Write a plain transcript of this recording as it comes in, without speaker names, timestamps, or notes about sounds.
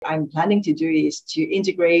I'm planning to do is to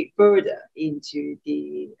integrate further into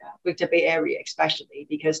the Greater Bay Area, especially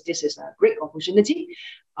because this is a great opportunity.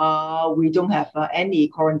 We don't have any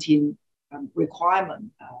quarantine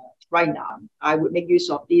requirement right now. I would make use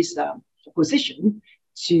of this position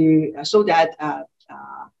to so that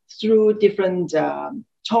through different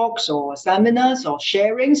talks or seminars or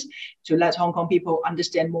sharings to let Hong Kong people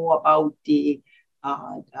understand more about the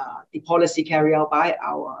policy carried out by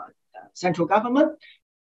our central government,